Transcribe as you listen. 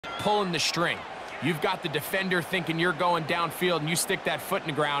pulling the string. You've got the defender thinking you're going downfield, and you stick that foot in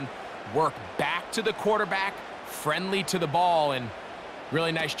the ground, work back to the quarterback, friendly to the ball, and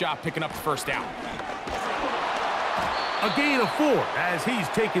really nice job picking up the first down. A gain of 4 as he's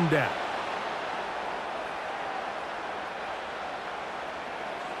taken down.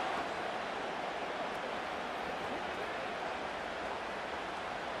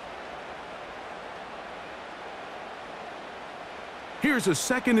 Here's a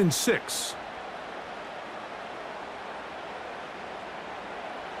 2nd and 6.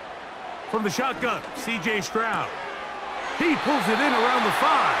 From the shotgun, C.J. Stroud. He pulls it in around the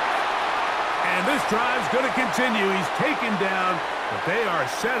 5. And this drive's going to continue. He's taken down, but they are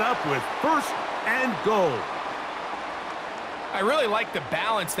set up with 1st and goal. I really like the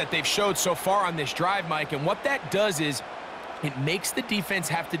balance that they've showed so far on this drive, Mike, and what that does is it makes the defense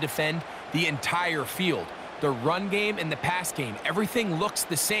have to defend the entire field. The run game and the pass game, everything looks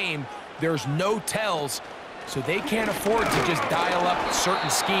the same. There's no tells, so they can't afford to just dial up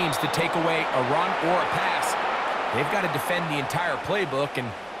certain schemes to take away a run or a pass. They've got to defend the entire playbook, and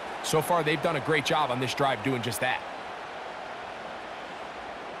so far they've done a great job on this drive doing just that.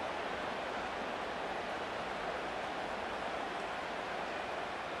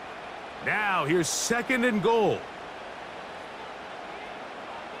 Now here's 2nd and goal.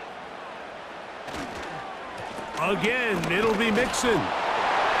 Again, it'll be Mixon.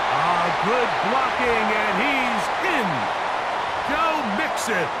 Good blocking, and he's in. Joe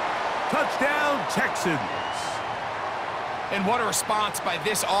Mixon. Touchdown, Texans. And what a response by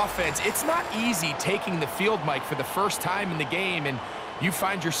this offense. It's not easy taking the field, Mike, for the first time in the game, and you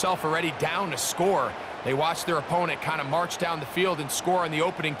find yourself already down a score. They watch their opponent kind of march down the field and score on the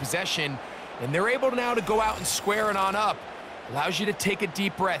opening possession, and they're able now to go out and square it on up. Allows you to take a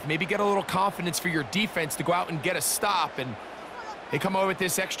deep breath, maybe get a little confidence for your defense to go out and get a stop, and they come away with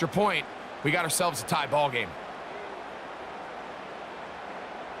this extra point. We got ourselves a tie ball game.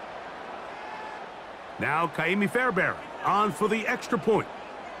 Now Kaimi Fairbairn on for the extra point.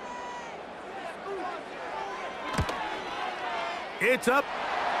 It's up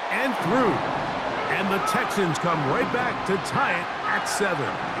and through. And the Texans come right back to tie it at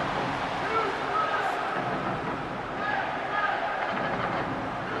 7.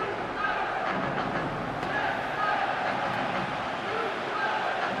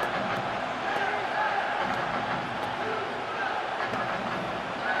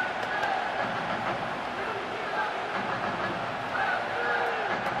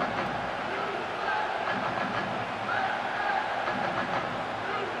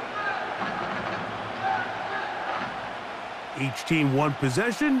 Each team one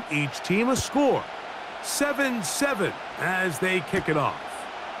possession, each team a score. 7-7 as they kick it off.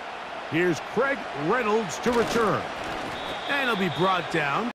 Here's Craig Reynolds to return. And he'll be brought down